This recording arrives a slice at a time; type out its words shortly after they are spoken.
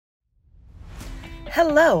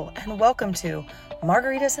Hello, and welcome to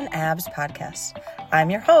Margaritas and Abs podcast. I'm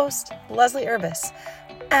your host, Leslie Urbis,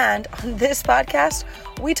 and on this podcast,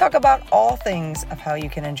 we talk about all things of how you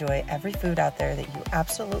can enjoy every food out there that you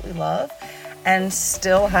absolutely love and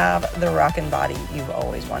still have the rockin' body you've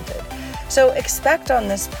always wanted. So expect on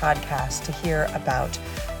this podcast to hear about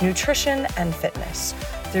nutrition and fitness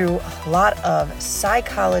through a lot of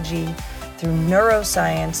psychology, through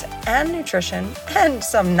neuroscience and nutrition, and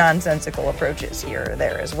some nonsensical approaches here or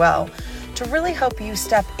there as well, to really help you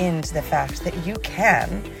step into the fact that you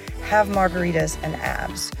can have margaritas and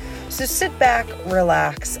abs. So sit back,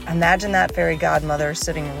 relax, imagine that fairy godmother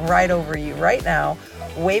sitting right over you right now,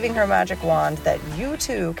 waving her magic wand that you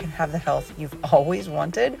too can have the health you've always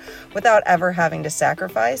wanted without ever having to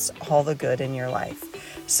sacrifice all the good in your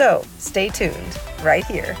life. So stay tuned right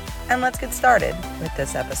here, and let's get started with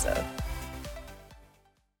this episode.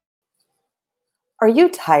 Are you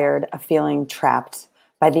tired of feeling trapped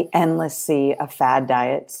by the endless sea of fad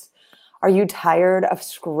diets? Are you tired of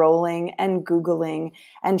scrolling and Googling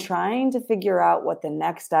and trying to figure out what the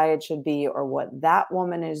next diet should be or what that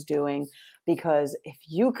woman is doing? Because if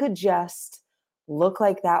you could just look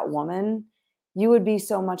like that woman, you would be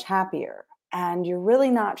so much happier. And you're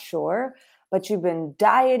really not sure, but you've been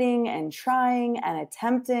dieting and trying and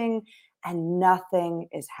attempting, and nothing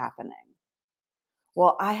is happening.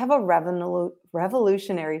 Well, I have a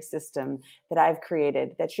revolutionary system that I've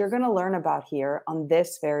created that you're going to learn about here on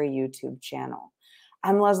this very YouTube channel.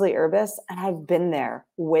 I'm Leslie Urbis, and I've been there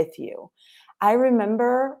with you. I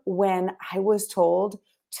remember when I was told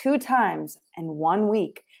 2 times in 1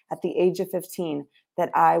 week at the age of 15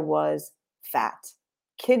 that I was fat.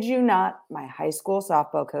 Kid you not, my high school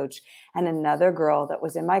softball coach and another girl that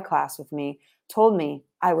was in my class with me told me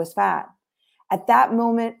I was fat. At that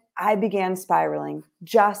moment, I began spiraling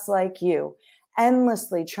just like you,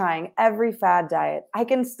 endlessly trying every fad diet. I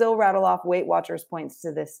can still rattle off Weight Watchers points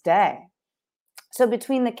to this day. So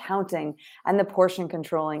between the counting and the portion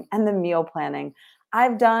controlling and the meal planning,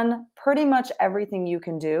 I've done pretty much everything you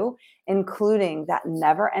can do, including that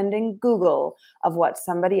never-ending Google of what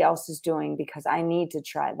somebody else is doing because I need to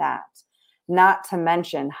try that. Not to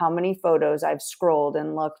mention how many photos I've scrolled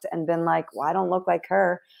and looked and been like, well, I don't look like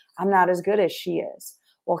her. I'm not as good as she is.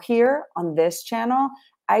 Well, here on this channel,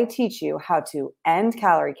 I teach you how to end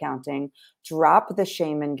calorie counting, drop the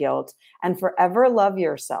shame and guilt, and forever love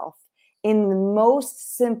yourself in the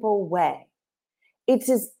most simple way. It's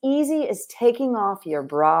as easy as taking off your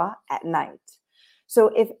bra at night.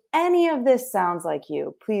 So if any of this sounds like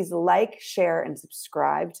you, please like, share, and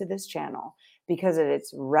subscribe to this channel because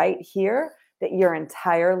it's right here that your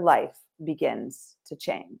entire life begins to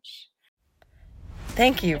change.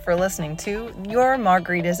 Thank you for listening to your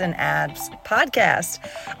Margaritas and Abs podcast.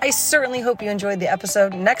 I certainly hope you enjoyed the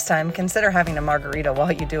episode. Next time, consider having a margarita while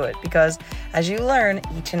you do it, because as you learn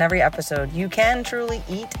each and every episode, you can truly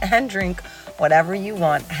eat and drink whatever you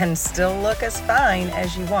want and still look as fine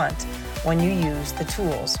as you want when you use the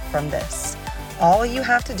tools from this. All you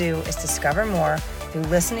have to do is discover more through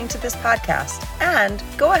listening to this podcast, and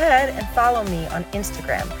go ahead and follow me on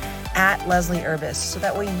Instagram at Leslie Urbis, so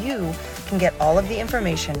that way you can get all of the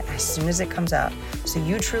information as soon as it comes out, so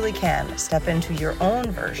you truly can step into your own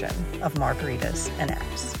version of Margaritas and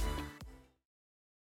Abs.